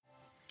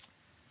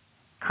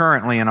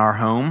currently in our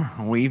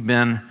home, we've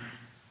been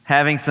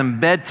having some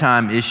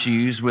bedtime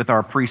issues with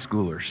our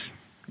preschoolers.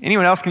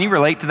 Anyone else, can you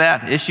relate to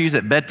that? Issues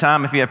at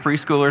bedtime if you have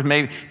preschoolers?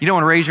 Maybe you don't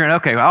want to raise your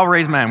hand. Okay, well, I'll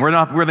raise mine. We're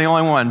the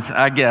only ones,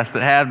 I guess,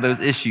 that have those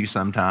issues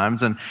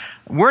sometimes. And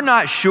we're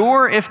not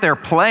sure if they're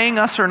playing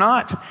us or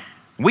not.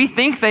 We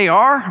think they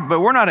are, but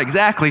we're not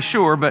exactly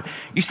sure. But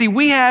you see,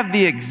 we have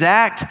the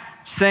exact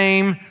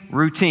same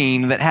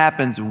routine that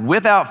happens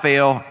without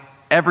fail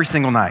every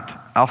single night.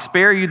 I'll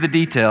spare you the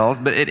details,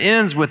 but it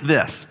ends with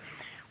this.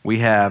 We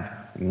have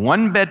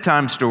one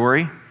bedtime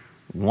story,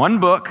 one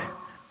book,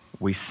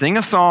 we sing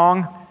a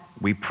song,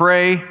 we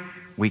pray,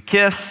 we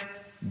kiss,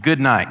 good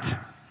night.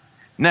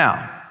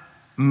 Now,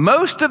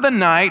 most of the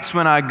nights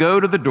when I go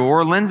to the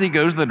door, Lindsay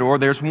goes to the door,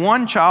 there's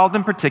one child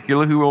in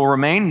particular who will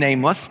remain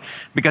nameless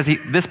because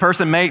this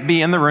person may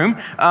be in the room.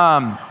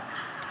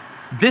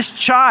 This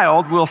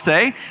child will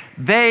say,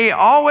 they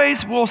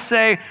always will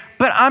say,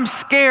 but I'm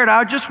scared,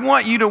 I just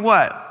want you to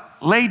what?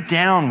 Lay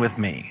down with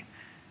me.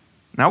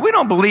 Now, we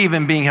don't believe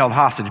in being held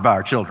hostage by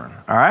our children,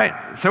 all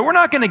right? So we're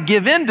not going to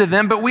give in to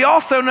them, but we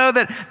also know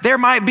that there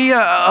might be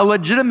a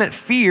legitimate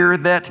fear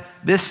that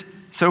this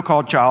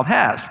so-called child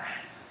has.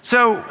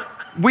 So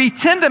we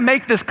tend to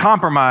make this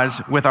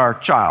compromise with our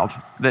child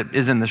that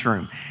is in this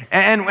room.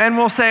 And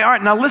we'll say, all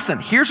right, now listen,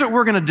 here's what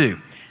we're going to do.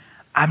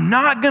 I'm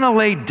not going to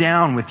lay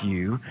down with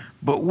you,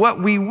 but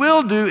what we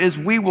will do is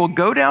we will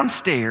go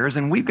downstairs,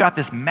 and we've got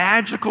this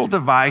magical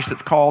device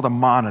that's called a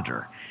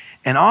monitor.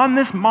 And on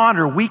this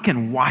monitor, we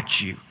can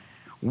watch you.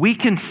 We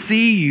can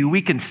see you.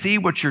 We can see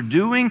what you're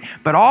doing,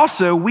 but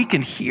also we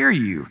can hear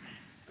you.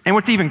 And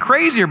what's even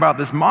crazier about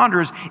this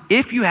monitor is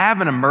if you have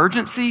an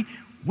emergency,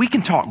 we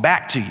can talk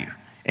back to you.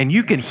 And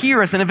you can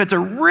hear us. And if it's a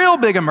real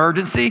big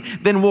emergency,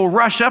 then we'll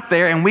rush up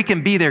there and we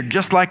can be there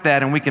just like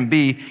that, and we can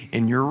be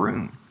in your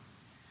room.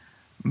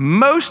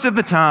 Most of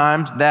the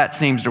times, that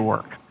seems to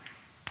work.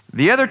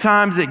 The other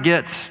times it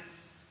gets,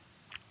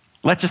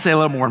 let's just say, a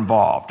little more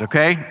involved,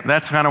 okay?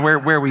 That's kind of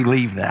where we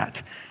leave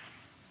that.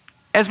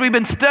 As we've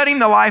been studying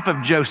the life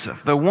of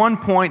Joseph, the one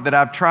point that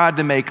I've tried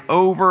to make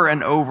over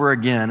and over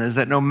again is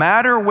that no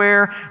matter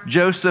where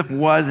Joseph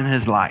was in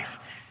his life,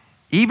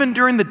 even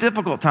during the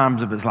difficult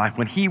times of his life,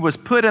 when he was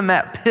put in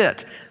that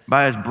pit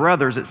by his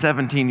brothers at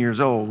 17 years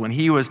old, when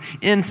he was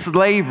in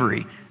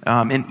slavery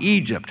in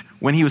Egypt,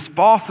 when he was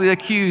falsely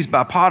accused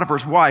by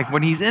Potiphar's wife,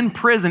 when he's in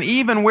prison,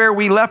 even where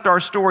we left our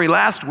story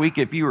last week,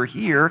 if you were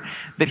here,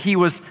 that he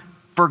was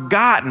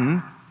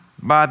forgotten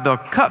by the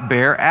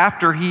cupbearer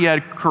after he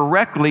had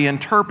correctly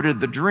interpreted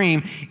the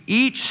dream.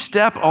 Each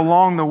step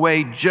along the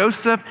way,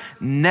 Joseph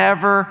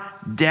never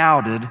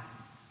doubted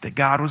that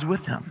God was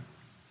with him.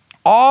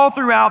 All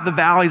throughout the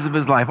valleys of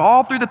his life,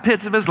 all through the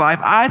pits of his life,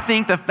 I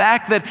think the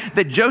fact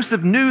that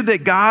Joseph knew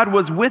that God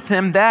was with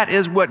him, that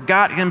is what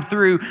got him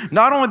through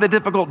not only the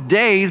difficult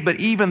days, but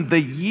even the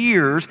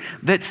years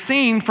that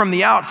seemed from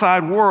the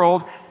outside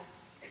world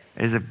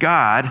as if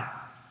God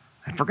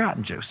had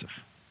forgotten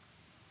Joseph.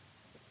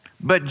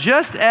 But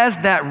just as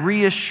that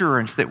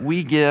reassurance that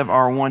we give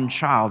our one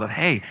child of,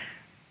 hey,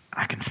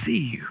 I can see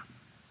you.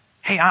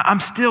 Hey, I'm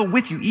still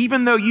with you.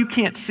 Even though you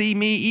can't see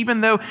me,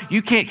 even though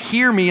you can't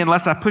hear me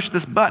unless I push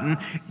this button,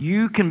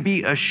 you can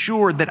be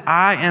assured that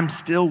I am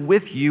still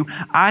with you.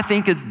 I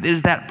think it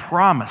is that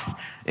promise.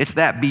 It's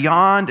that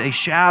beyond a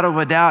shadow of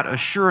a doubt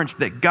assurance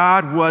that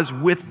God was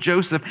with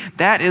Joseph.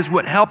 That is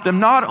what helped him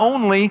not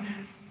only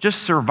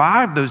just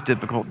survive those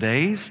difficult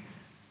days,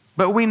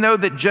 but we know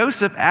that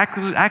Joseph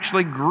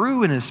actually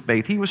grew in his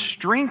faith. He was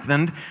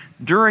strengthened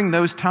during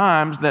those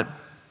times that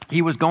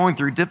he was going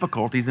through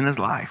difficulties in his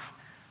life.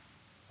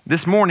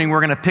 This morning,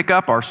 we're going to pick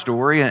up our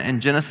story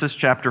in Genesis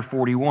chapter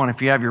 41.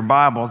 If you have your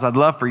Bibles, I'd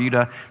love for you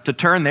to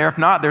turn there. If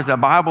not, there's a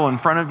Bible in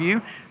front of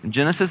you.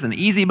 Genesis, an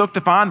easy book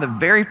to find, the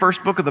very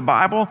first book of the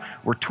Bible.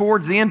 We're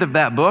towards the end of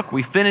that book.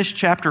 We finished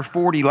chapter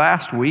 40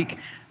 last week.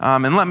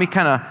 And let me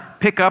kind of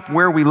pick up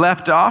where we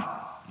left off.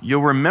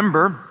 You'll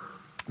remember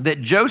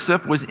that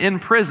Joseph was in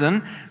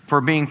prison for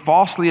being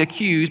falsely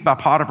accused by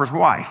Potiphar's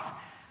wife.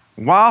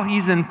 While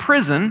he's in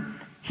prison,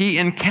 he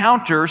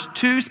encounters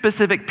two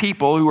specific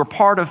people who were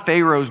part of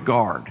Pharaoh's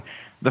guard.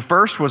 The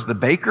first was the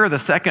baker, the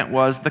second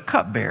was the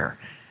cupbearer.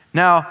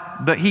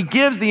 Now, he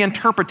gives the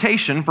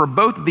interpretation for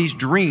both of these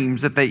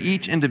dreams that they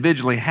each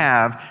individually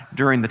have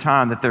during the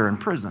time that they're in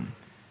prison.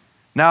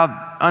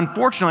 Now,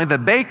 unfortunately, the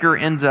baker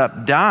ends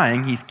up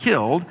dying, he's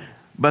killed,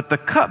 but the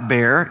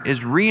cupbearer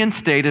is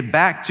reinstated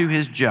back to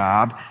his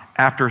job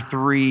after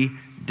 3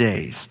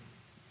 days.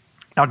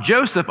 Now,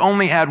 Joseph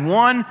only had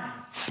one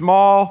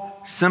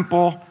small,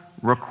 simple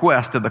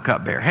request of the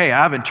cupbearer. Hey,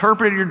 I've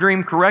interpreted your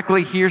dream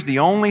correctly. Here's the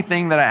only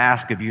thing that I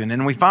ask of you. And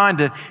then we find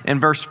it in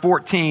verse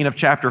 14 of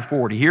chapter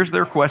 40. Here's the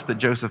request that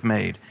Joseph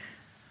made.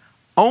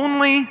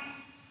 Only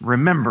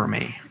remember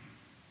me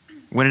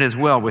when it is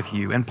well with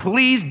you. And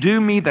please do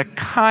me the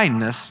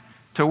kindness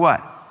to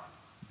what?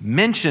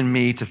 Mention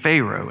me to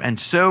Pharaoh, and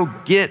so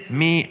get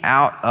me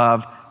out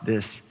of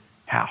this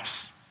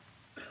house.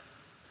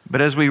 But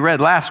as we read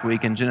last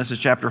week in Genesis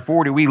chapter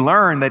 40, we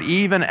learned that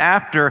even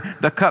after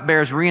the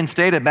cupbearer is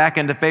reinstated back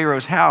into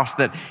Pharaoh's house,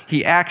 that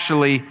he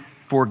actually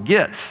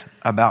forgets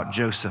about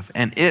Joseph.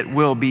 And it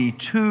will be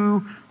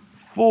 2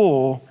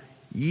 full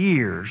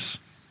years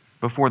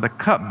before the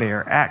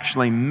cupbearer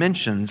actually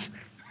mentions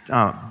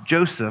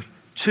Joseph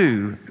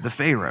to the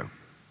Pharaoh.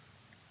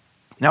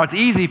 Now, it's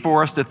easy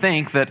for us to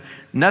think that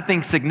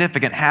nothing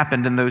significant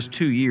happened in those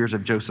 2 years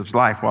of Joseph's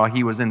life while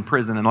he was in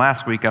prison. And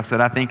last week I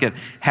said I think it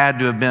had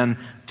to have been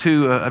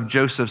 2 of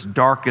Joseph's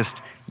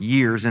darkest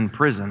years in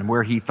prison,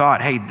 where he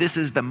thought, hey, this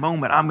is the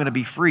moment I'm going to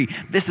be free.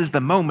 This is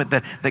the moment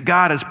that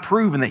God has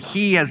proven that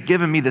he has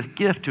given me this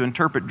gift to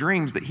interpret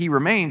dreams, but he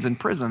remains in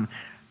prison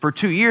for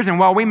 2 years. And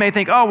while we may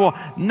think, oh,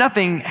 well,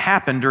 nothing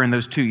happened during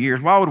those 2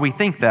 years, why would we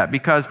think that?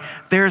 Because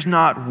there's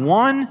not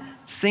one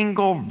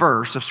single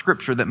verse of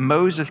Scripture that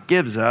Moses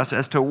gives us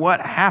as to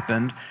what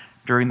happened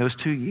during those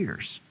 2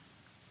 years.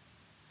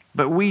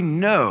 But we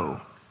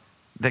know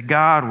that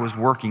God was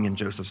working in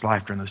Joseph's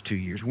life during those 2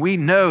 years. We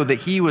know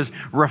that he was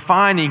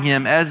refining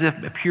him as if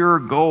pure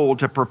gold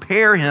to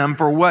prepare him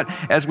for what,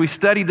 as we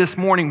study this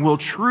morning, will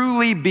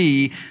truly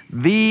be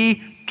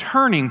the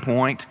turning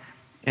point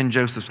in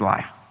Joseph's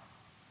life.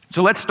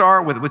 So let's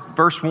start with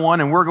verse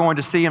 1, and we're going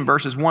to see in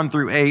verses 1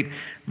 through 8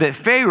 that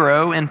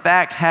Pharaoh, in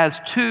fact,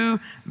 has 2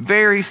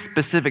 very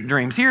specific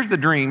dreams. Here's the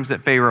dreams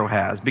that Pharaoh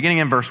has, beginning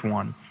in verse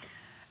 1.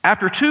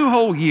 After 2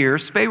 whole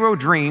years, Pharaoh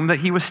dreamed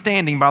that he was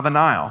standing by the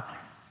Nile.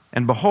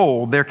 And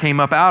behold, there came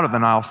up out of the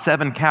Nile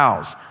 7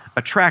 cows,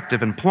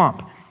 attractive and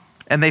plump,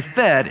 and they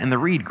fed in the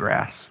reed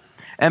grass.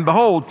 And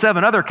behold,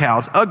 7 other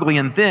cows, ugly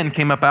and thin,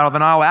 came up out of the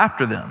Nile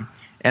after them,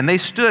 and they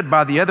stood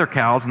by the other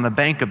cows on the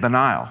bank of the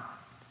Nile.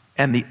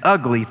 And the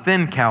ugly,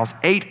 thin cows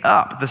ate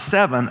up the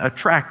 7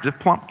 attractive,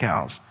 plump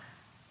cows.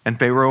 And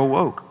Pharaoh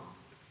awoke.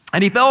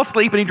 And he fell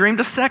asleep, and he dreamed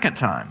a second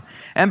time.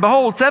 And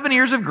behold, 7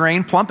 ears of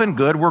grain, plump and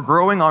good, were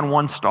growing on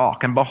one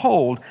stalk. And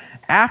behold,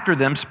 after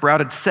them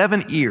sprouted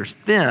 7 ears,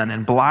 thin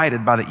and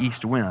blighted by the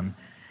east wind.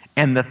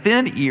 And the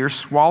thin ears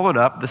swallowed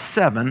up the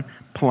 7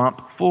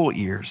 plump, full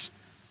ears.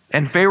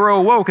 And Pharaoh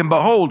awoke, and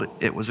behold,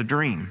 it was a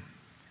dream.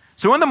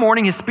 So in the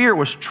morning his spirit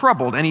was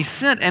troubled, and he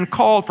sent and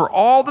called for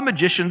all the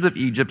magicians of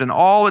Egypt and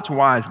all its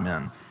wise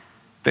men.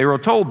 Pharaoh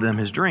told them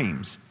his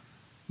dreams,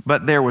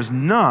 but there was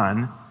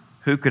none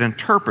who could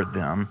interpret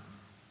them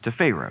to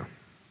Pharaoh.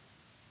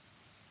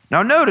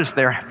 Now notice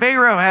there,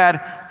 Pharaoh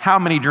had how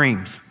many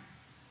dreams?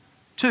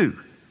 2.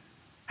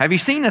 Have you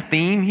seen a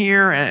theme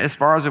here as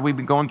far as we've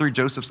been going through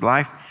Joseph's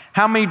life?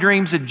 How many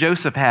dreams did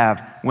Joseph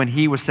have when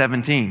he was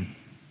 17?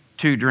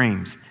 2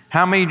 dreams.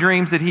 How many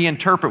dreams did he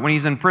interpret when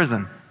he's in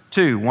prison?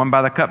 2, one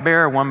by the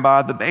cupbearer, one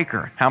by the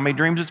baker. How many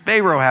dreams does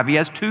Pharaoh have? He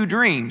has 2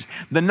 dreams.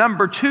 The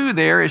number 2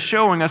 there is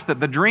showing us that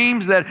the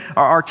dreams that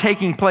are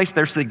taking place,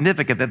 they're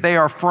significant, that they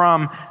are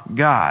from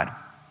God.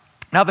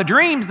 Now the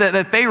dreams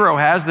that Pharaoh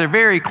has, they're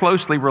very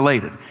closely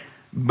related.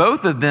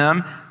 Both of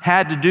them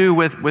had to do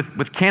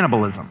with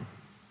cannibalism.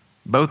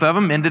 Both of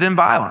them ended in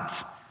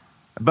violence.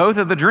 Both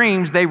of the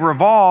dreams, they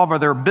revolve or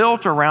they're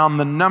built around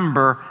the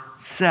number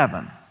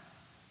 7.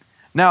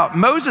 Now,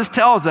 Moses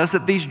tells us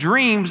that these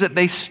dreams, that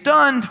they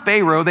stunned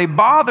Pharaoh, they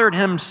bothered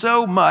him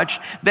so much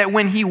that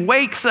when he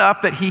wakes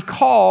up, that he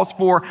calls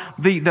for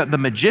the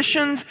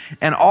magicians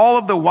and all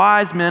of the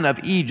wise men of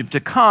Egypt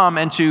to come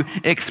and to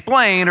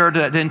explain or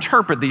to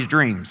interpret these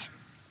dreams.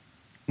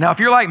 Now, if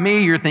you're like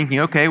me, you're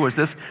thinking, okay, was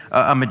this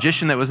a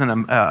magician that was in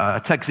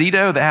a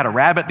tuxedo that had a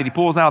rabbit that he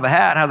pulls out of the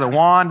hat and has a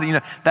wand? You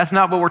know, that's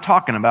not what we're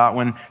talking about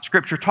when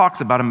Scripture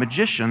talks about a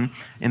magician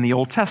in the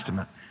Old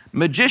Testament.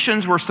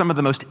 Magicians were some of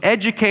the most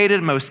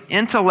educated, most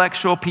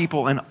intellectual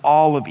people in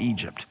all of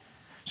Egypt.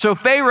 So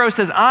Pharaoh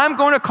says, I'm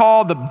going to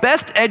call the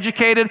best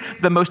educated,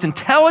 the most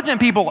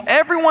intelligent people,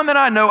 everyone that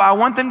I know, I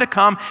want them to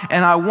come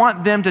and I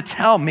want them to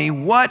tell me,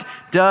 what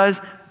does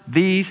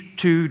these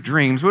 2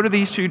 dreams, what do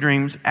these 2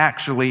 dreams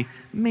actually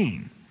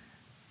mean?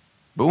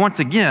 But once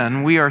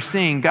again, we are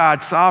seeing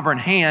God's sovereign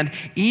hand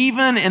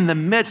even in the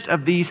midst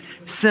of these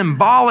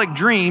symbolic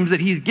dreams that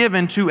he's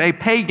given to a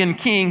pagan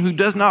king who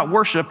does not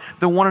worship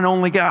the one and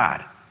only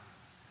God.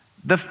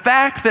 The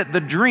fact that the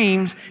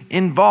dreams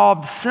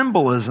involved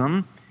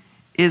symbolism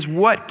is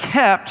what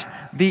kept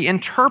the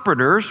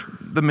interpreters,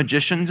 the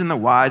magicians and the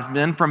wise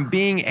men, from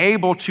being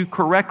able to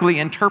correctly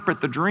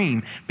interpret the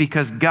dream,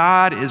 because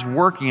God is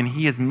working and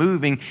he is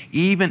moving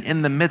even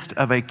in the midst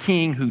of a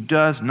king who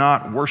does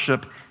not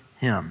worship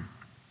him.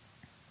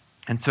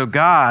 And so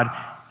God,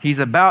 he's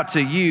about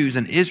to use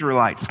an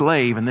Israelite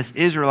slave, and this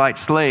Israelite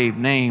slave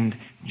named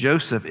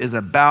Joseph is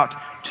about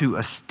to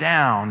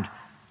astound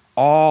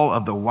all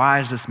of the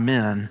wisest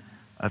men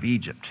of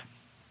Egypt.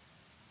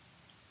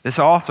 This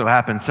also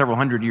happened several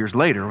hundred years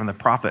later when the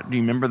prophet, do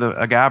you remember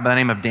a guy by the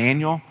name of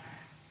Daniel?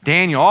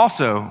 Daniel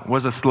also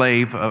was a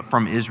slave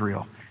from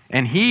Israel,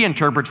 and he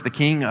interprets the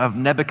king of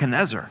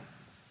Nebuchadnezzar.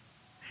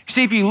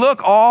 See, if you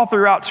look all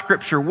throughout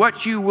Scripture,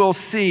 what you will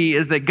see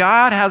is that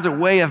God has a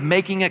way of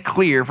making it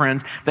clear,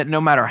 friends, that no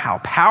matter how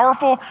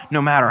powerful,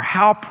 no matter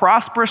how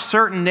prosperous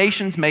certain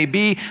nations may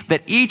be,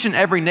 that each and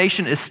every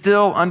nation is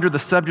still under the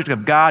subject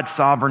of God's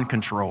sovereign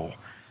control.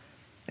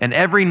 And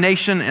every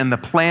nation in the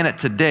planet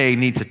today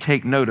needs to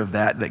take note of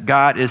that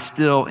God is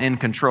still in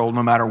control,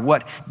 no matter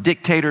what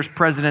dictators,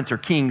 presidents, or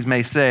kings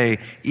may say,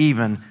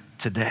 even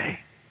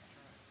today.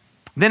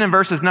 Then in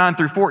verses 9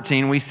 through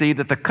 14, we see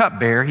that the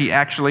cupbearer, he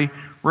actually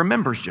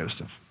remembers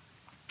Joseph.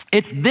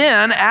 It's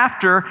then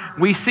after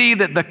we see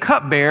that the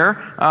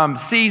cupbearer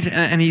sees,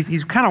 and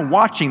he's kind of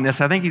watching this.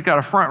 I think he's got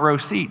a front row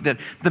seat, that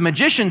the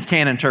magicians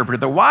can't interpret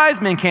it. The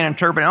wise men can't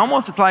interpret it.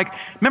 Almost it's like,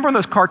 remember in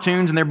those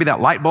cartoons and there'd be that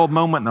light bulb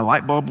moment and the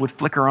light bulb would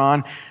flicker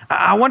on?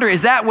 I wonder,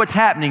 is that what's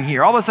happening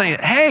here? All of a sudden,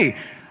 hey,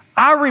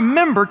 I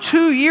remember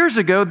 2 years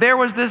ago there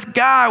was this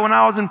guy when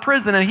I was in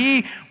prison and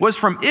he was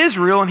from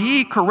Israel and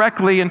he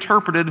correctly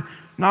interpreted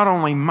not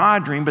only my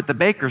dream but the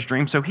baker's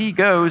dream. So he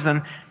goes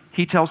and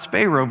he tells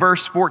Pharaoh,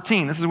 verse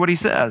 14, this is what he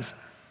says.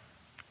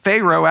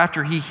 Pharaoh,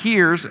 after he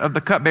hears of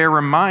the cupbearer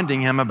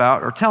reminding him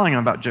about, or telling him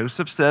about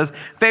Joseph, says,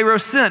 Pharaoh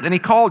sent and he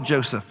called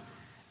Joseph,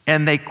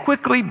 and they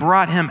quickly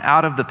brought him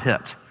out of the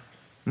pit.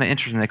 And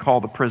interesting, they call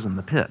the prison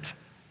the pit.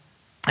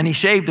 And he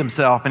shaved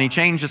himself and he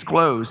changed his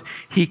clothes.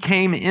 He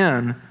came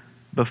in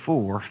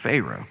before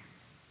Pharaoh.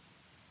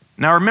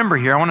 Now remember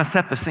here, I want to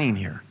set the scene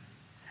here.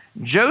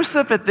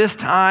 Joseph at this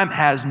time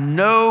has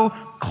no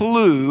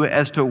clue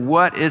as to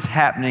what is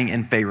happening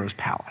in Pharaoh's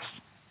palace.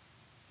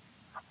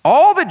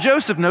 All that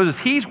Joseph knows is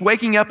he's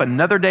waking up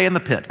another day in the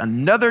pit,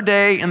 another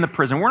day in the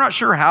prison. We're not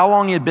sure how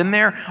long he had been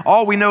there.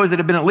 All we know is it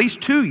had been at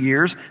least 2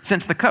 years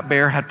since the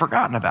cupbearer had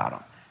forgotten about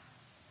him.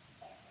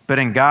 But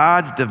in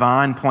God's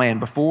divine plan,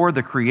 before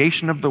the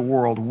creation of the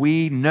world,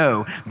 we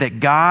know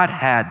that God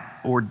had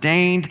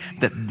ordained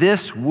that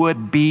this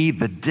would be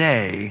the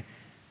day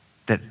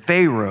that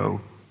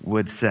Pharaoh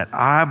would set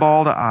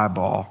eyeball to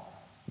eyeball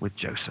with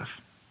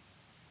Joseph.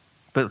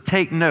 But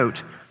take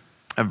note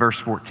of verse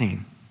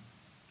 14.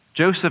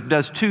 Joseph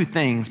does 2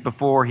 things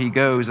before he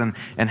goes and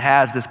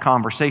has this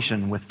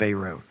conversation with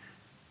Pharaoh.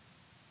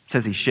 It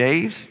says he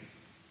shaves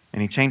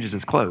and he changes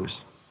his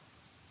clothes.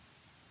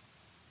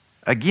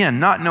 Again,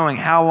 not knowing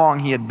how long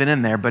he had been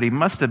in there, but he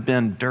must have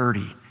been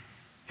dirty.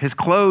 His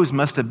clothes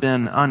must have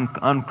been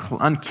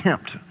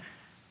unkempt.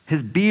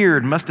 His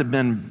beard must have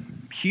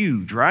been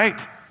huge,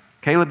 right?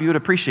 Caleb, you would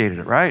have appreciated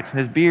it, right?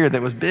 His beard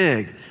that was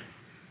big.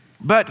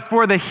 But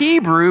for the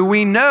Hebrew,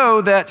 we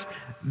know that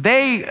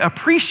they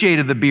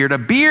appreciated the beard. A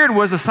beard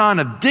was a sign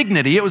of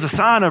dignity. It was a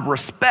sign of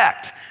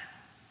respect.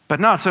 But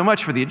not so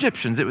much for the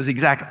Egyptians. It was the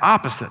exact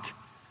opposite.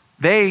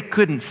 They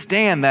couldn't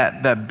stand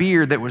that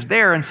beard that was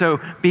there. And so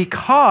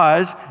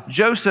because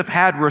Joseph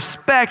had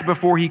respect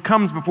before he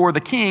comes before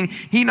the king,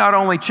 he not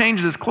only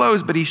changes his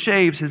clothes, but he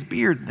shaves his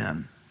beard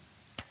then.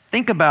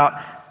 Think about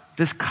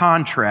this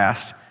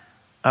contrast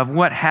of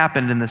what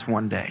happened in this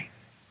one day.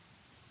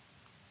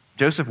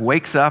 Joseph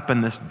wakes up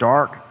in this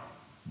dark,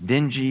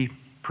 dingy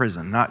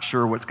prison, not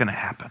sure what's going to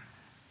happen.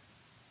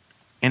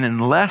 And in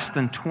less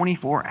than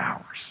 24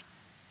 hours,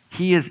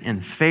 he is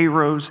in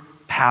Pharaoh's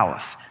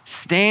palace,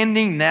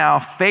 standing now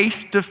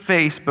face to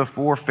face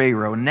before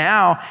Pharaoh.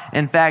 Now,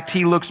 in fact,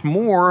 he looks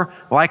more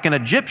like an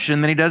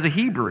Egyptian than he does a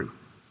Hebrew.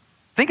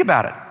 Think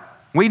about it.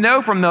 We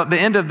know from the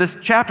end of this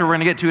chapter we're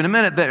going to get to in a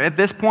minute that at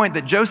this point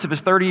that Joseph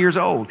is 30 years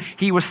old.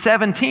 He was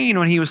 17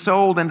 when he was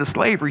sold into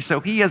slavery, so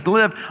he has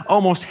lived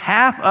almost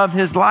half of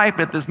his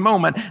life at this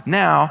moment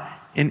now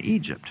in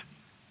Egypt.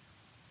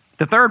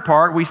 The third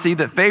part, we see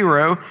that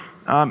Pharaoh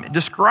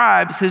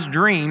describes his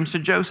dreams to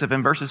Joseph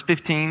in verses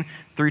 15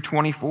 through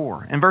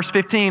 24. In verse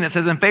 15, it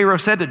says, And Pharaoh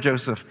said to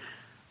Joseph,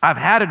 I've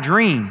had a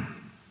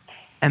dream,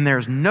 and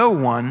there's no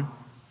one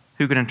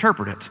who can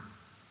interpret it.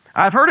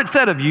 I've heard it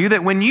said of you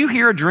that when you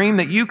hear a dream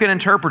that you can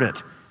interpret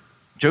it.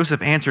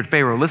 Joseph answered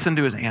Pharaoh, listen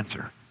to his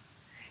answer.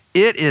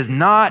 It is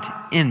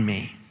not in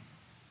me,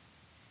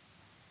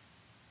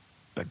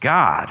 but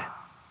God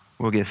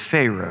will give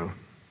Pharaoh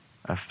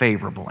a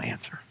favorable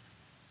answer.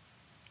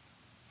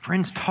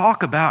 Friends,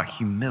 talk about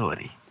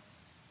humility.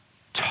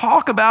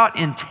 Talk about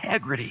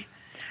integrity.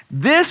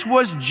 This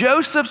was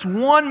Joseph's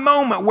one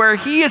moment where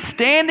he is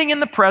standing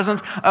in the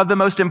presence of the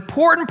most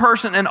important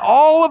person in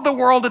all of the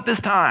world at this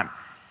time.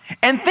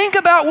 And think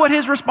about what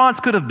his response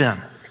could have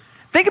been.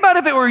 Think about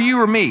if it were you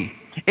or me.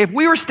 If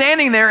we were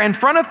standing there in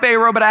front of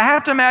Pharaoh, but I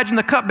have to imagine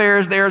the cupbearer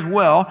is there as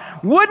well,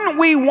 wouldn't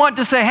we want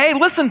to say, hey,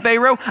 listen,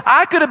 Pharaoh,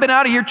 I could have been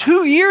out of here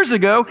 2 years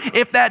ago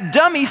if that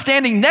dummy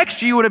standing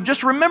next to you would have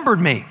just remembered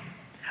me.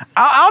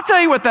 I'll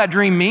tell you what that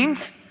dream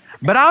means,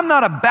 but I'm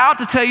not about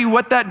to tell you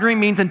what that dream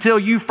means until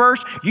you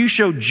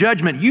show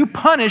judgment. You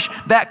punish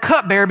that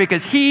cupbearer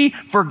because he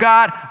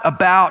forgot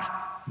about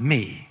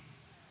me.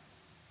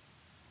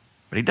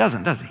 But he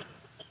doesn't, does he?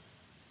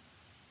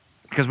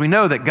 Because we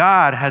know that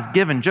God has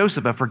given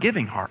Joseph a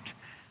forgiving heart.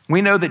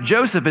 We know that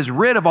Joseph is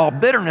rid of all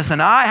bitterness,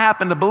 and I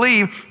happen to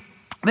believe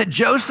that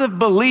Joseph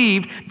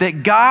believed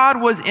that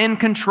God was in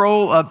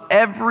control of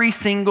every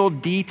single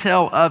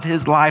detail of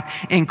his life,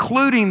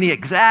 including the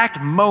exact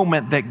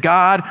moment that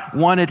God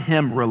wanted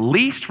him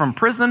released from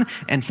prison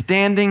and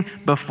standing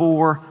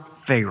before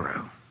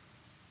Pharaoh.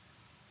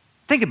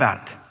 Think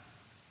about it.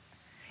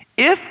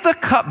 If the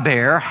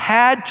cupbearer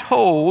had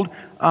told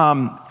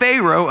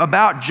Pharaoh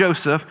about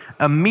Joseph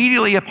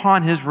immediately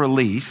upon his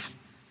release,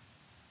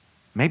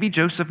 maybe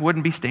Joseph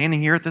wouldn't be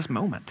standing here at this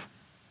moment.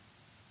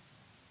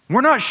 We're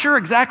not sure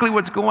exactly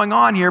what's going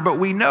on here, but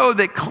we know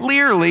that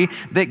clearly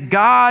that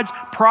God's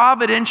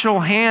providential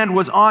hand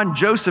was on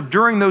Joseph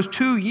during those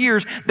 2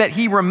 years that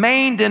he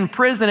remained in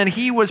prison, and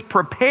he was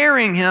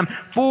preparing him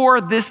for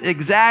this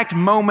exact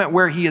moment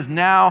where he is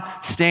now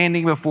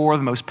standing before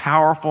the most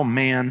powerful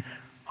man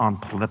on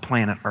the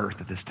planet Earth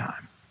at this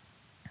time.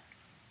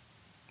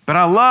 But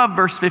I love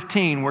verse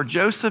 15 where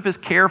Joseph is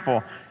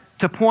careful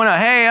to point out,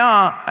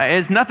 hey,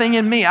 it's nothing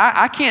in me.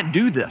 I can't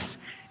do this.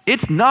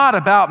 It's not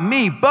about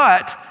me,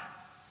 but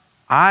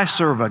I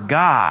serve a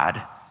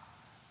God.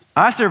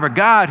 I serve a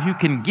God who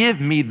can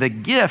give me the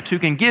gift, who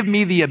can give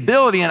me the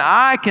ability, and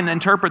I can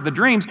interpret the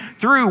dreams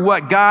through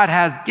what God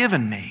has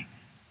given me.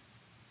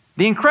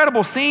 The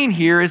incredible scene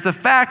here is the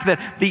fact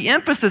that the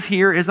emphasis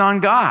here is on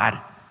God.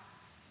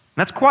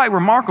 That's quite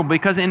remarkable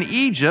because in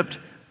Egypt,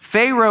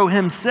 Pharaoh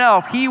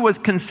himself, he was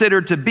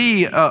considered to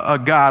be a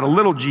god, a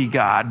little g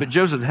god. But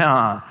Joseph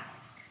said,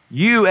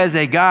 you as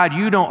a God,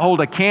 you don't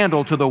hold a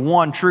candle to the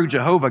one true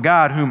Jehovah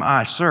God whom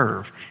I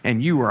serve.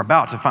 And you are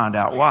about to find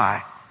out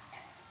why.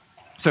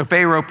 So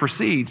Pharaoh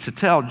proceeds to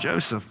tell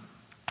Joseph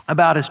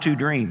about his 2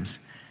 dreams.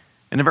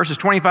 And in verses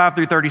 25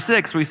 through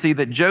 36, we see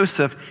that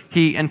Joseph,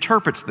 he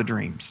interprets the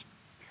dreams.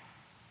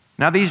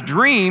 Now, these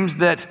dreams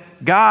that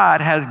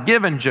God has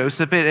given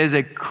Joseph, it is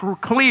a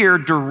clear,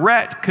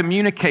 direct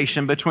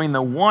communication between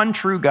the one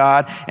true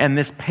God and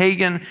this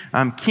pagan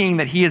king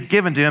that he has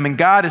given to him. And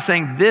God is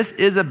saying, this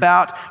is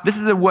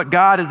what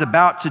God is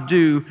about to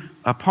do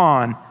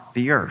upon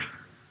the earth.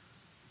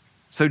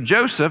 So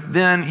Joseph,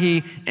 then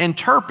he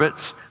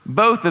interprets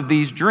both of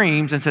these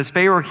dreams and says,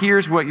 Pharaoh,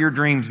 here's what your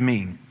dreams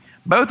mean.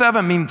 Both of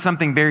them mean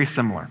something very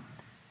similar.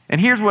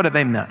 And here's what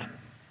they meant.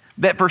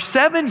 That for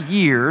 7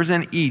 years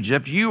in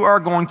Egypt, you are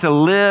going to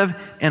live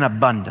in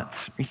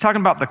abundance. He's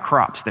talking about the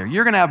crops there.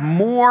 You're going to have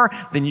more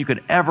than you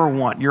could ever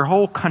want. Your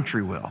whole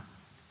country will.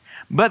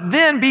 But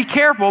then be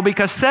careful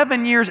because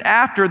 7 years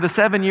after the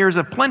 7 years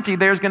of plenty,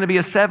 there's going to be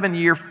a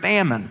 7-year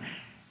famine.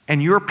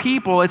 And your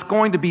people, it's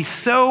going to be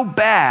so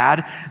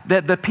bad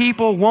that the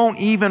people won't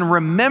even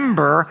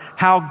remember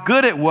how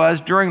good it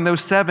was during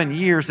those 7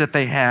 years that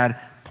they had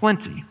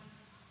plenty.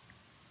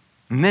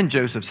 And then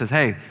Joseph says,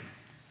 hey,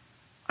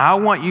 I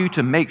want you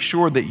to make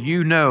sure that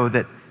you know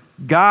that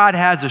God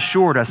has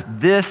assured us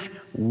this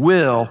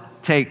will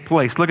take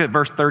place. Look at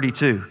verse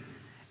 32.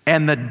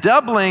 And the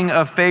doubling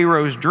of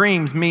Pharaoh's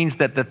dreams means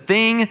that the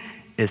thing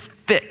is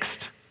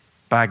fixed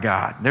by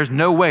God. There's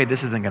no way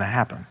this isn't going to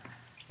happen.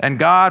 And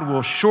God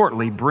will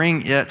shortly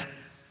bring it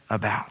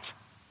about.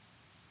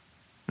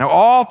 Now,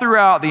 all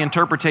throughout the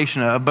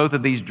interpretation of both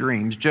of these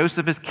dreams,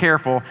 Joseph is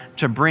careful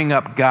to bring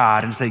up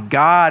God and say,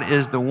 God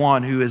is the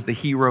one who is the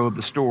hero of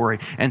the story.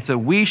 And so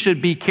we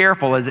should be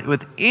careful, as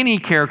with any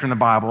character in the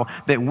Bible,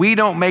 that we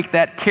don't make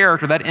that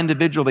character, that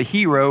individual, the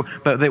hero,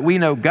 but that we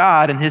know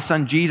God and his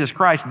son Jesus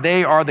Christ,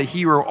 they are the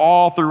hero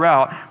all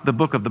throughout the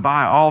book of the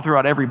Bible, all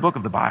throughout every book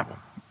of the Bible.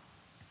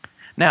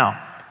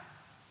 Now,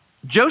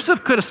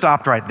 Joseph could have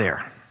stopped right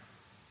there.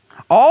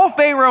 All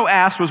Pharaoh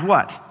asked was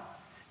what?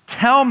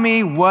 Tell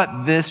me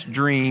what this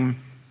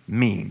dream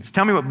means.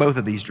 Tell me what both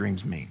of these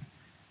dreams mean.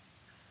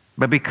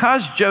 But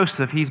because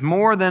Joseph, he's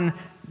more than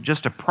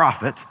just a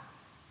prophet,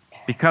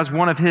 because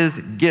one of his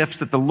gifts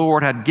that the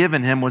Lord had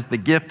given him was the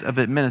gift of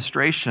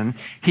administration,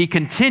 he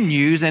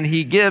continues and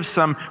he gives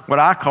some, what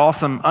I call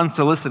some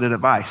unsolicited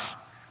advice.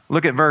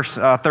 Look at verse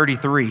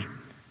 33.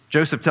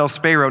 Joseph tells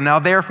Pharaoh, now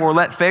therefore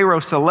let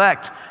Pharaoh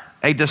select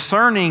a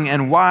discerning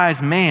and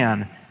wise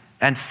man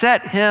and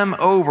set him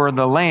over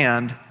the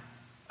land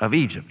of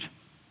Egypt.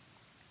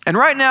 And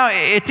right now,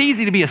 it's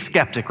easy to be a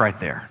skeptic right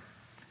there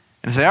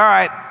and say, all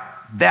right,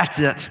 that's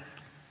it.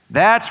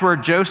 That's where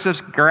Joseph's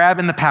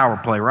grabbing the power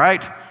play,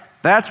 right?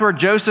 That's where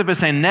Joseph is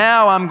saying,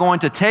 now I'm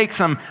going to take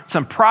some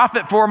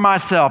profit for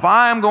myself.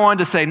 I'm going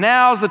to say,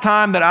 now's the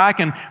time that I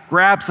can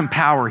grab some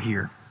power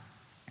here.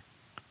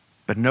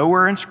 But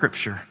nowhere in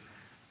Scripture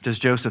does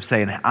Joseph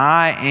say,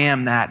 I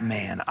am that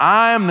man.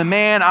 I am the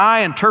man. I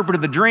interpreted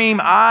the dream.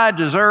 I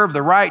deserve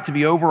the right to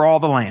be over all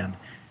the land.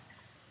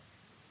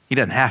 He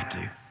doesn't have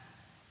to,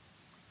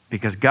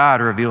 because God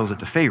reveals it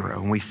to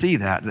Pharaoh. And we see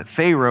that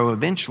Pharaoh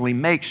eventually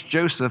makes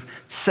Joseph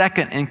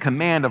second in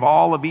command of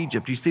all of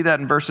Egypt. You see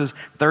that in verses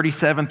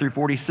 37 through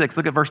 46.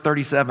 Look at verse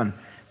 37.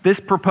 This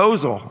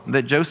proposal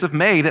that Joseph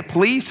made, it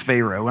pleased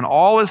Pharaoh and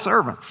all his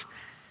servants.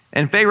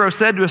 And Pharaoh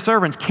said to his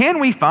servants, can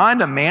we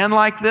find a man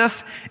like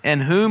this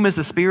in whom is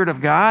the Spirit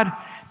of God?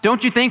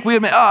 Don't you think we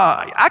would,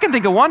 I can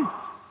think of one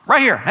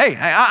right here. Hey,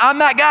 I'm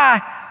that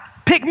guy.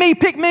 Pick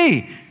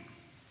me.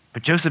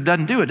 But Joseph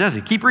doesn't do it, does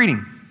he? Keep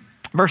reading.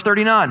 Verse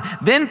 39,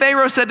 then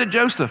Pharaoh said to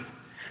Joseph,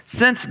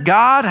 since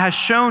God has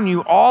shown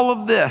you all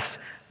of this,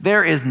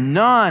 there is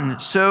none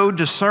so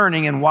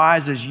discerning and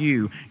wise as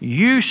you.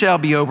 You shall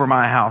be over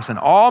my house, and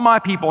all my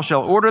people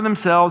shall order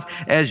themselves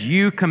as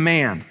you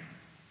command.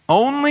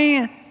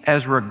 Only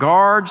as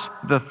regards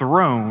the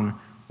throne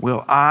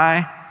will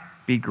I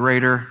be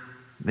greater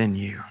than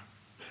you.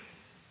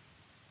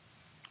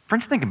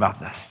 Friends, think about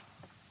this.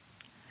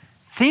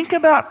 Think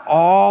about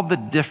all the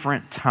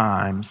different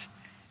times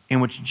in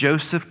which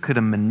Joseph could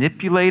have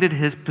manipulated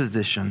his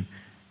position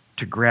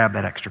to grab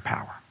that extra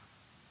power.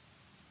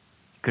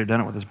 He could have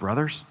done it with his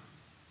brothers.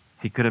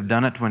 He could have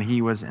done it when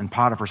he was in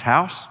Potiphar's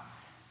house.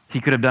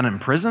 He could have done it in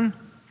prison.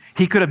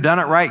 He could have done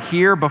it right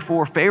here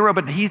before Pharaoh,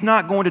 but he's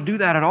not going to do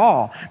that at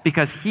all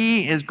because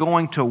he is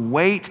going to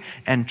wait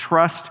and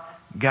trust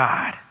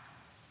God.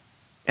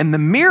 And the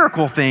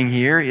miracle thing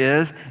here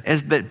is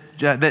that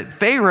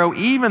Pharaoh,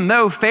 even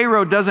though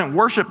Pharaoh doesn't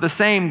worship the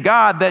same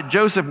God that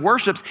Joseph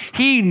worships,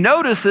 he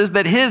notices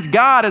that his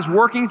God is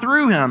working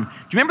through him. Do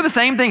you remember the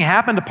same thing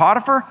happened to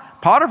Potiphar?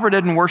 Potiphar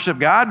didn't worship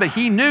God, but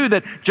he knew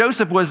that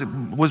Joseph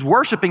was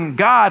worshiping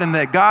God and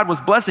that God was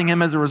blessing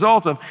him as a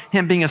result of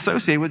him being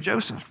associated with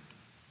Joseph.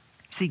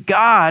 See,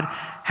 God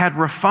had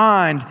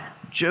refined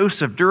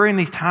Joseph during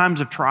these times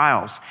of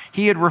trials.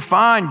 He had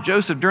refined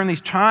Joseph during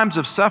these times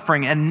of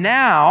suffering, and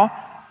now,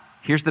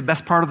 here's the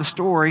best part of the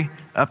story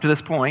up to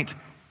this point.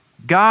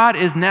 God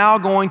is now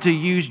going to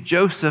use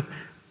Joseph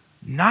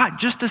not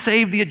just to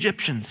save the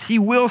Egyptians. He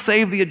will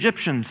save the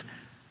Egyptians.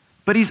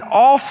 But he's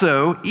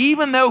also,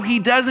 even though he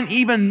doesn't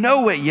even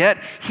know it yet,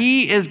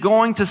 he is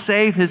going to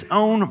save his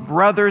own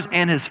brothers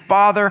and his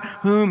father,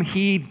 whom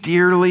he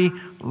dearly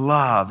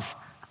loves.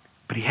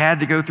 But he had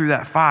to go through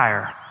that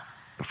fire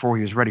before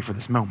he was ready for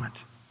this moment.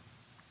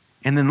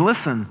 And then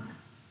listen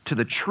to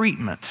the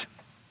treatment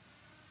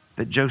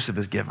that Joseph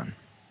is given.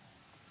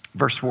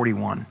 Verse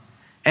 41,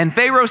 and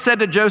Pharaoh said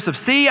to Joseph,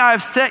 see, I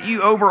have set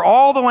you over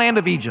all the land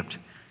of Egypt.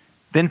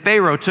 Then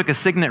Pharaoh took a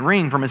signet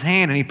ring from his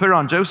hand and he put it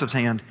on Joseph's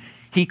hand.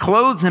 He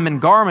clothed him in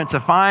garments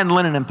of fine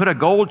linen and put a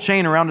gold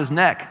chain around his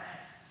neck.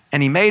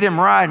 And he made him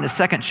ride in a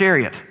second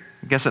chariot.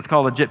 I guess that's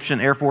called Egyptian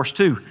Air Force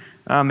 2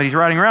 that he's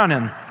riding around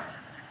in.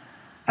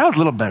 That was a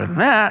little better than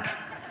that.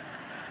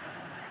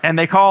 And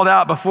they called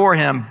out before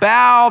him,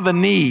 bow the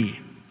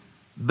knee.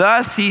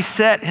 Thus he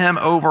set him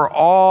over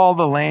all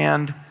the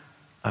land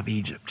of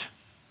Egypt.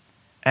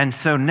 And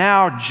so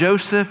now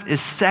Joseph is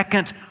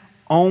second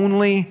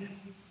only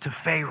to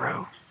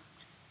Pharaoh.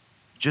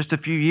 Just a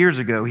few years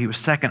ago, he was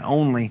second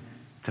only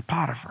to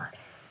Potiphar.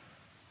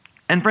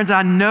 And friends,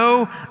 I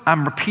know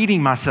I'm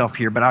repeating myself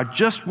here, but I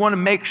just want to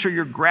make sure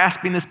you're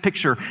grasping this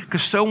picture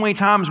because so many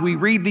times we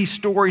read these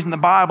stories in the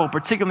Bible,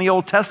 particularly in the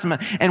Old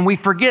Testament, and we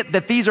forget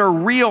that these are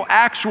real,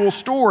 actual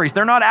stories.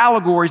 They're not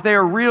allegories. They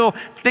are real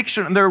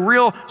fiction. They're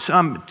real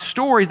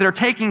stories that are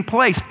taking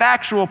place,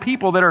 factual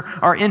people that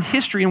are in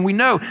history, and we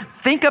know.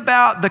 Think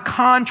about the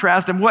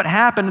contrast of what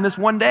happened in this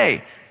one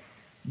day.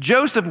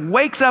 Joseph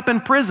wakes up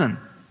in prison.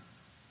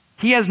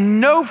 He has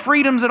no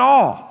freedoms at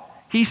all.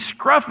 He's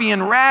scruffy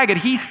and ragged.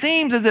 He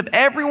seems as if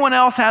everyone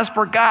else has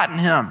forgotten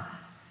him.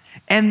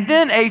 And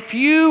then a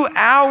few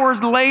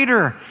hours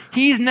later,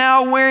 he's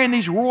now wearing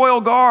these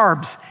royal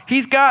garbs.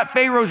 He's got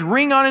Pharaoh's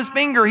ring on his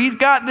finger. He's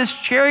got this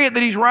chariot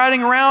that he's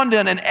riding around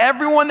in. And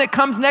everyone that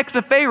comes next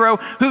to Pharaoh,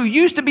 who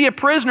used to be a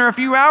prisoner a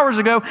few hours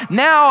ago,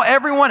 now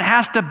everyone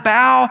has to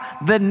bow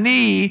the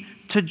knee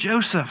to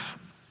Joseph.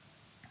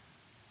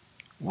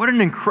 What an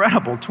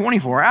incredible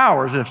 24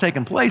 hours that have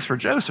taken place for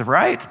Joseph,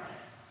 right?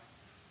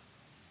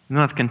 And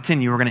let's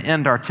continue. We're going to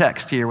end our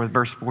text here with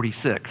verse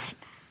 46.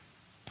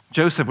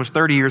 Joseph was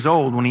 30 years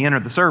old when he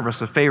entered the service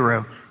of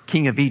Pharaoh,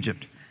 king of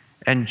Egypt.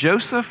 And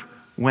Joseph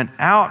went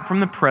out from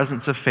the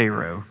presence of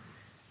Pharaoh,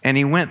 and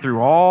he went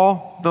through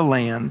all the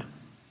land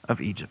of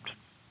Egypt.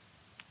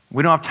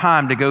 We don't have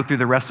time to go through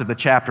the rest of the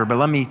chapter, but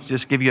let me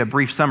just give you a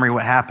brief summary of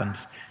what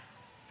happens.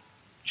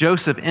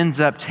 Joseph ends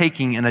up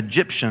taking an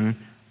Egyptian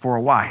for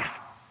a wife.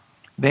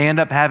 They end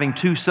up having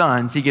 2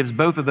 sons. He gives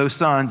both of those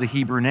sons a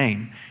Hebrew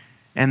name.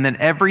 And then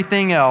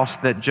everything else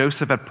that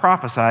Joseph had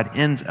prophesied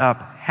ends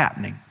up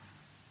happening.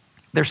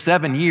 There's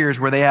 7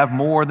 years where they have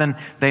more than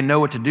they know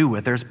what to do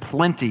with. There's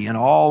plenty in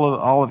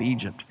all of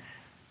Egypt.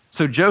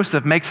 So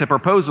Joseph makes a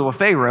proposal to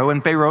Pharaoh,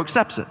 and Pharaoh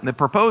accepts it. And the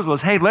proposal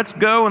is, hey, let's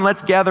go and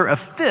let's gather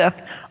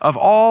 1/5 of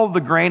all the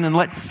grain and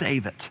let's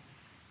save it.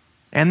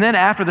 And then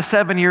after the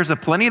 7 years of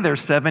plenty,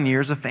 there's 7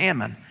 years of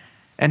famine.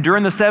 And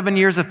during the 7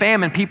 years of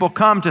famine, people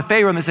come to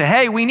Pharaoh and they say,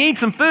 hey, we need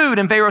some food.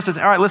 And Pharaoh says,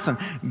 all right, listen,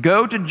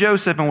 go to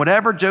Joseph, and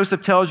whatever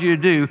Joseph tells you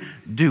to do,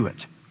 do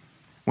it.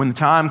 When the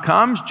time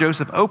comes,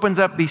 Joseph opens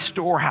up these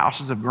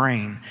storehouses of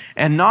grain.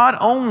 And not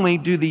only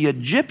do the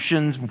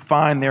Egyptians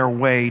find their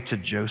way to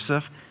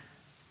Joseph,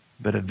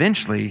 but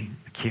eventually,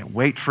 I can't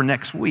wait for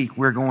next week,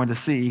 we're going to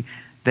see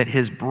that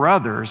his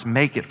brothers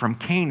make it from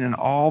Canaan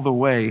all the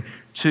way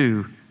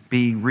to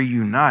be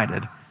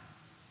reunited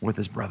with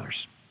his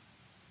brothers.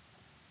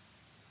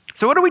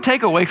 So what do we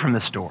take away from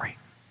this story?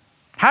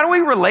 How do we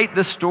relate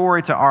this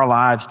story to our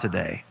lives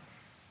today?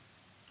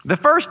 The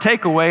first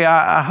takeaway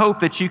I hope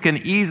that you can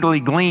easily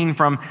glean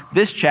from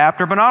this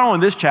chapter, but not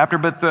only this chapter,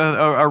 but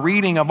a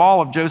reading of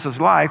all of Joseph's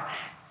life,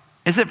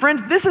 is that,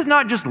 friends, this is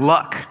not just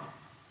luck.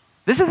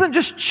 This isn't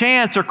just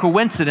chance or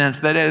coincidence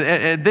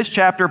that this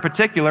chapter in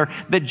particular,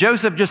 that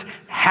Joseph just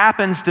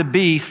happens to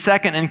be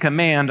second in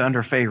command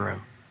under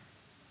Pharaoh.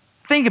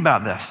 Think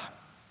about this.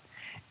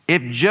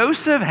 If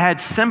Joseph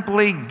had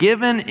simply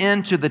given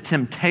in to the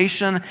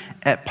temptation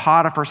at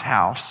Potiphar's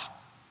house,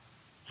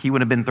 he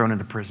would have been thrown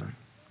into prison.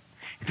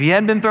 If he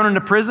hadn't been thrown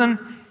into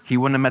prison, he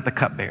wouldn't have met the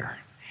cupbearer.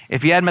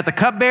 If he hadn't met the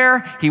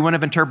cupbearer, he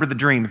wouldn't have interpreted the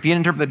dream. If he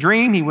hadn't interpreted the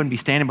dream, he wouldn't be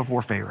standing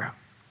before Pharaoh.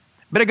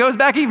 But it goes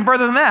back even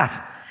further than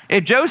that.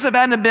 If Joseph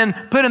hadn't been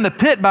put in the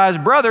pit by his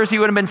brothers, he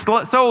would have been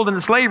sold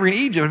into slavery in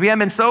Egypt. If he hadn't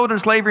been sold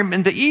into slavery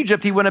into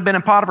Egypt, he wouldn't have been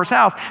in Potiphar's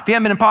house. If he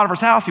hadn't been in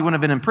Potiphar's house, he wouldn't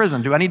have been in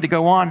prison. Do I need to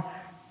go on?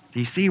 Do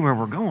you see where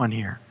we're going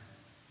here?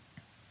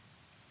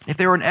 If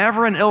there were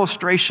ever an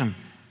illustration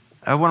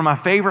of one of my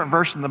favorite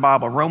verses in the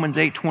Bible, Romans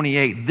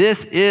 8:28.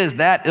 This is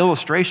that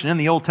illustration in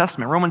the Old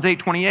Testament, Romans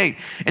 8:28.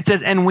 It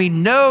says, "And we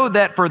know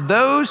that for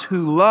those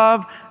who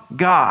love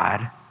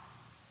God,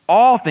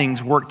 all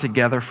things work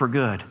together for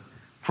good.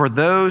 For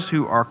those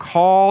who are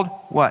called,"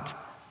 what?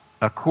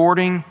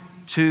 "According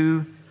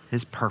to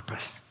his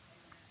purpose."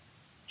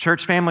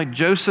 Church family,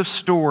 Joseph's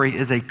story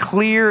is a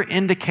clear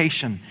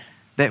indication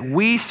that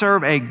we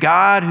serve a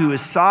God who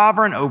is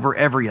sovereign over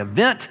every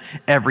event,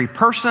 every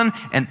person,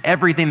 and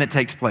everything that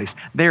takes place.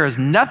 There is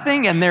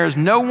nothing and there is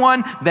no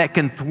one that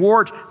can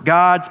thwart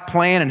God's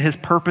plan and his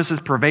purposes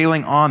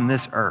prevailing on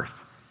this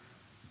earth.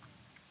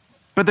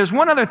 But there's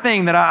one other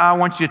thing that I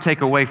want you to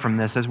take away from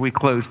this as we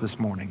close this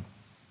morning.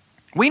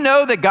 We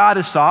know that God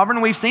is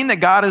sovereign. We've seen that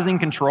God is in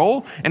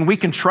control, and we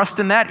can trust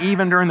in that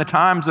even during the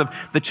times of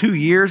the 2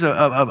 years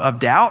of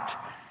doubt.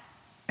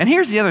 And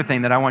here's the other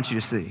thing that I want you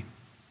to see.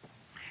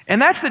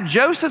 And that's that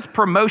Joseph's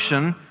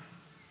promotion,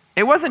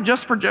 it wasn't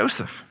just for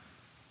Joseph.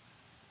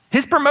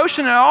 His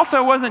promotion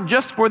also wasn't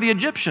just for the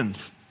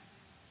Egyptians.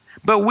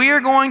 But we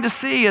are going to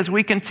see as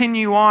we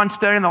continue on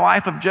studying the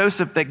life of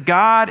Joseph that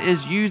God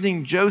is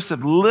using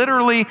Joseph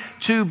literally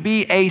to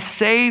be a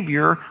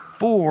savior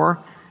for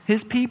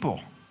his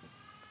people.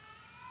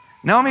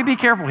 Now let me be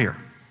careful here.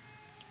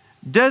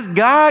 Does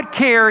God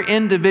care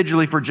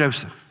individually for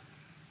Joseph?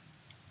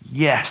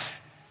 Yes.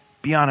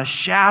 Beyond a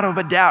shadow of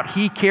a doubt,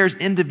 he cares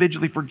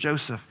individually for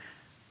Joseph.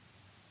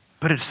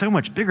 But it's so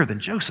much bigger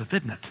than Joseph,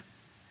 isn't it?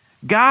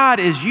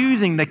 God is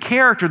using the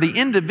character, the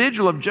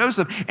individual of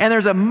Joseph, and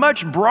there's a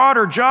much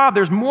broader job.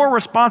 There's more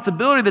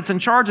responsibility that's in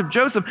charge of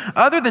Joseph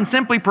other than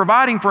simply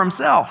providing for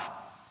himself.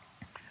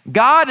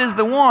 God is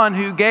the one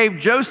who gave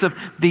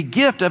Joseph the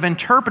gift of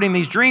interpreting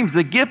these dreams,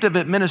 the gift of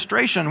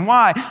administration.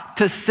 Why?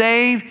 To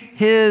save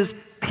his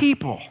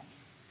people.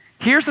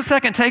 Here's the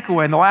second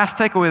takeaway, and the last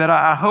takeaway that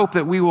I hope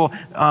that we will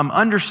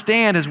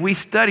understand as we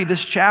study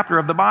this chapter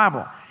of the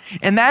Bible.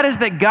 And that is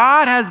that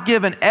God has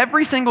given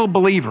every single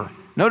believer,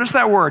 notice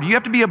that word, you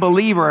have to be a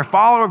believer, a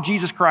follower of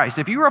Jesus Christ.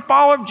 If you are a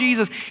follower of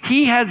Jesus,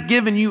 he has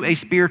given you a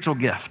spiritual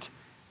gift.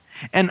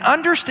 And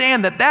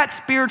understand that that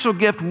spiritual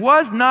gift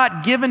was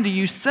not given to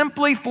you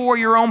simply for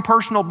your own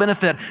personal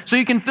benefit, so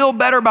you can feel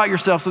better about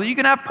yourself, so that you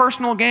can have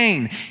personal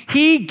gain.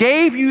 He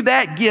gave you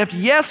that gift,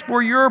 yes,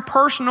 for your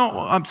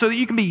personal, so that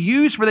you can be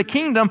used for the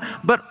kingdom,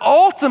 but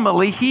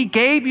ultimately he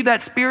gave you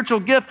that spiritual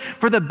gift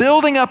for the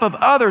building up of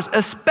others,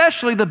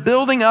 especially the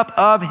building up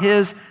of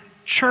his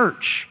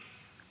church.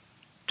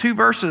 2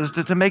 verses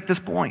to make this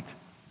point.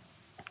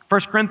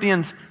 1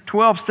 Corinthians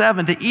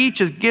 12:7, to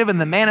each is given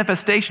the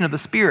manifestation of the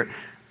Spirit.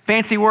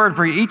 Fancy word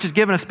for each is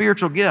given a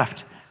spiritual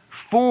gift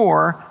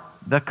for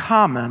the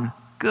common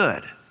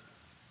good.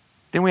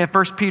 Then we have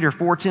 1 Peter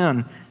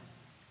 4:10.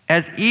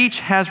 As each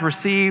has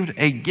received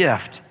a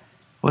gift,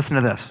 listen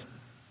to this.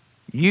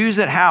 Use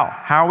it how?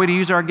 How are we to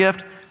use our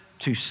gift?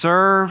 To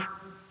serve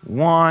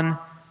one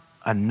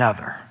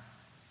another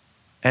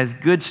as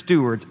good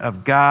stewards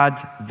of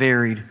God's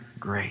varied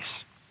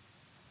grace.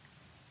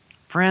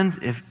 Friends,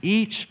 if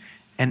each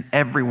and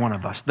every one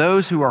of us,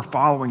 those who are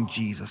following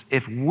Jesus,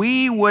 if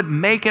we would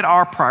make it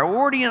our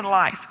priority in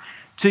life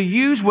to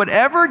use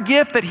whatever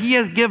gift that he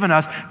has given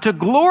us to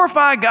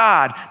glorify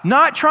God,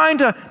 not trying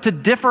to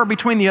differ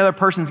between the other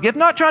person's gift,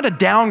 not trying to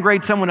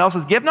downgrade someone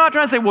else's gift, not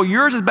trying to say, well,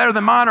 yours is better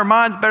than mine or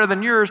mine's better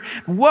than yours.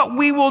 What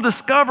we will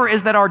discover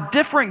is that our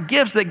different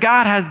gifts that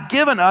God has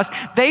given us,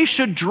 they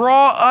should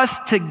draw us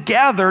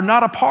together,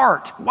 not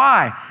apart.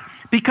 Why?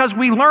 Because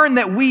we learn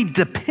that we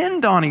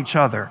depend on each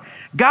other.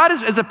 God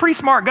is a pretty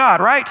smart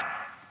God, right?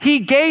 He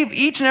gave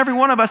each and every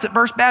one of us at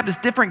First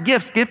Baptist different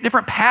gifts,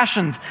 different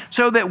passions,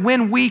 so that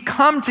when we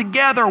come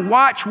together,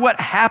 watch what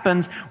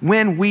happens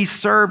when we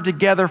serve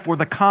together for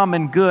the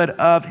common good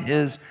of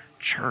his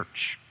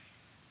church.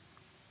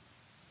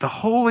 The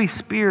Holy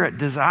Spirit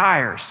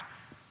desires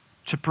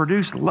to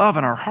produce love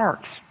in our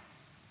hearts.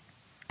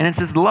 And it's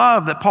his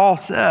love that Paul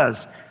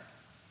says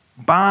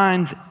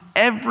binds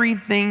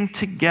everything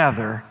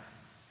together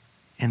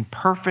in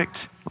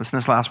perfect, listen to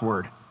this last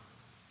word,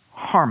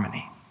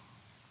 harmony.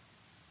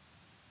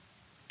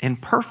 In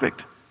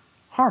perfect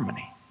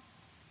harmony.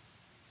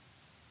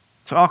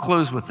 So I'll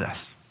close with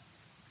this.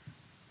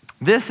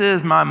 This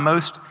is my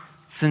most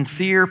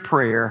sincere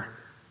prayer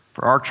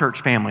for our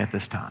church family at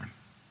this time.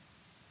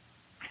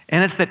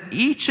 And it's that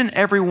each and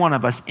every one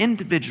of us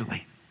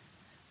individually,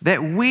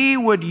 that we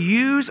would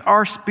use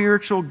our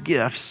spiritual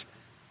gifts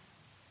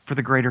for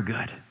the greater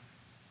good.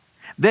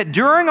 That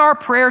during our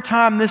prayer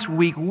time this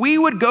week, we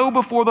would go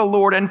before the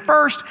Lord and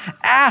first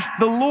ask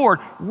the Lord,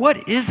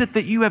 what is it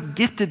that you have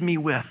gifted me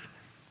with?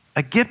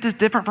 A gift is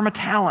different from a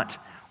talent.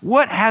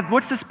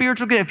 What's the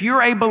spiritual gift? If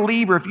you're a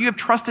believer, if you have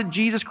trusted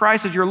Jesus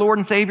Christ as your Lord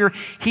and Savior,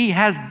 He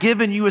has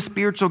given you a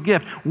spiritual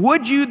gift.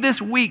 Would you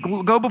this week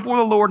go before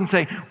the Lord and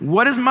say,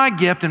 what is my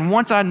gift? And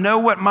once I know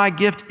what my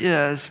gift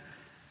is,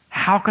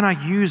 how can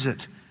I use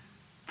it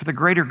for the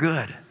greater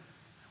good?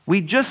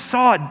 We just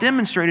saw it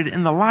demonstrated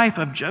in the life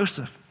of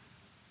Joseph.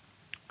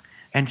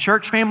 And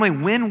church family,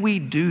 when we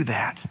do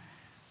that,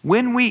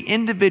 when we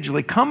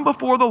individually come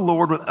before the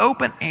Lord with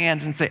open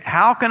hands and say,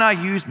 how can I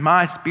use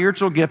my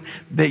spiritual gift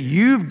that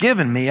you've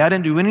given me? I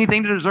didn't do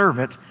anything to deserve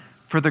it,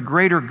 for the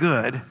greater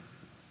good.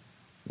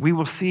 We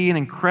will see an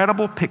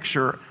incredible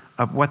picture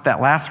of what that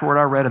last word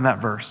I read in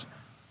that verse,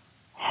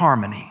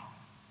 harmony.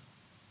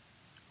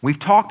 We've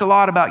talked a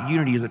lot about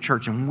unity as a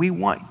church, and we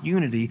want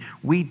unity.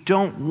 We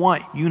don't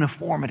want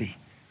uniformity.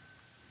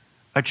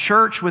 A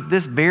church with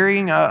this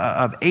varying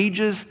of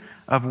ages,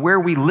 of where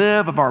we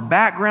live, of our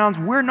backgrounds,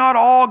 we're not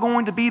all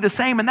going to be the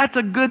same, and that's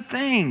a good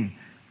thing.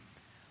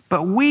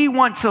 But we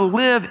want to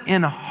live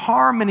in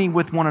harmony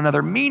with one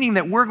another, meaning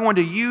that we're going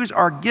to use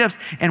our gifts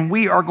and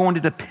we are going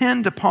to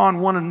depend upon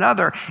one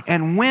another.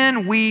 And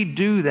when we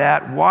do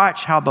that,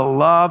 watch how the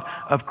love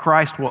of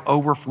Christ will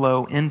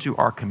overflow into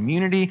our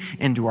community,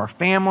 into our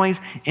families,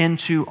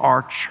 into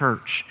our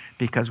church,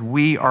 because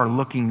we are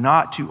looking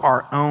not to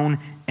our own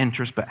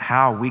interest, but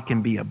how we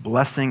can be a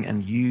blessing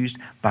and used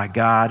by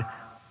God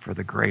for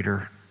the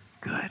greater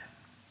good.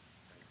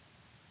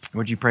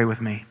 Would you pray with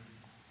me?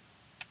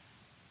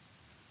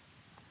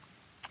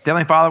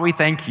 Heavenly Father, we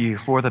thank you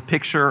for the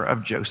picture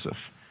of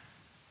Joseph.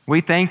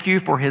 We thank you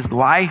for his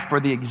life, for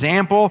the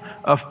example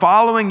of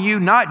following you,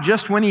 not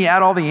just when he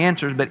had all the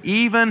answers, but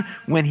even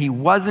when he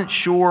wasn't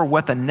sure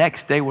what the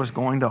next day was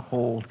going to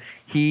hold.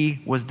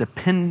 He was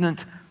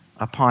dependent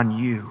upon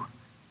you.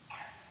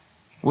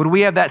 Would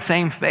we have that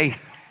same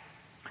faith?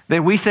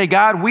 That we say,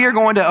 God, we are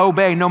going to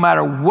obey no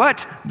matter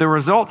what the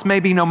results may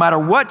be, no matter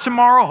what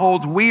tomorrow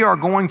holds, we are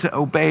going to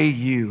obey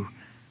you.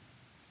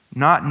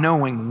 Not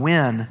knowing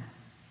when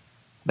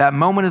that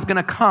moment is going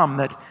to come,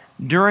 that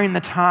during the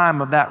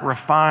time of that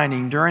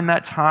refining, during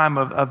that time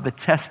of the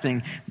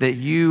testing, that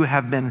you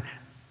have been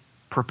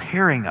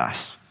preparing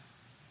us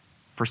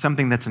for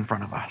something that's in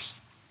front of us.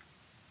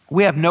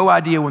 We have no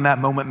idea when that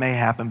moment may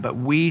happen, but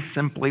we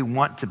simply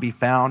want to be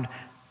found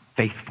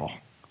faithful.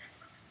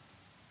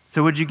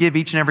 So would you give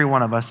each and every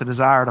one of us a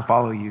desire to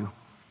follow you?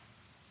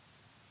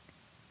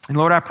 And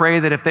Lord, I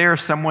pray that if there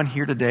is someone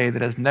here today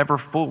that has never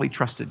fully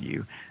trusted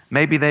you,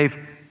 maybe they've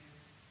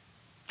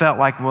felt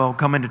like, well,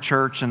 coming to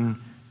church and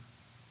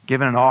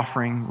giving an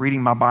offering,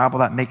 reading my Bible,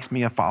 that makes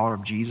me a follower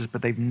of Jesus,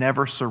 but they've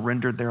never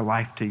surrendered their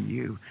life to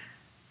you,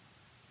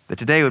 that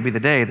today would be the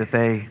day that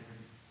they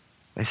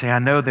say, I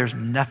know there's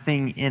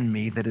nothing in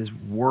me that is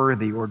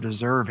worthy or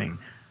deserving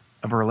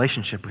of a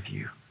relationship with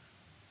you.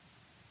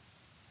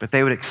 But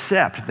they would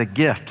accept the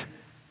gift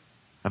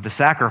of the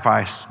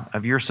sacrifice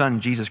of your Son,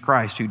 Jesus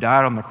Christ, who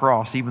died on the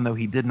cross, even though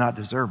he did not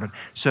deserve it,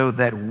 so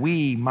that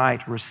we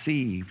might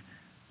receive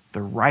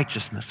the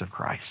righteousness of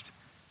Christ.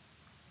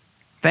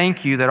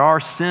 Thank you that our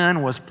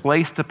sin was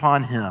placed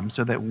upon him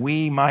so that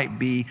we might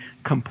be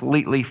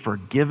completely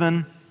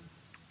forgiven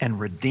and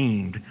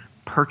redeemed,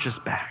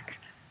 purchased back.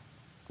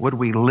 Would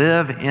we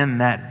live in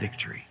that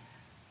victory?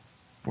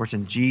 For it's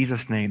in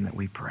Jesus' name that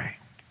we pray.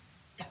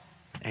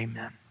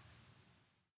 Amen.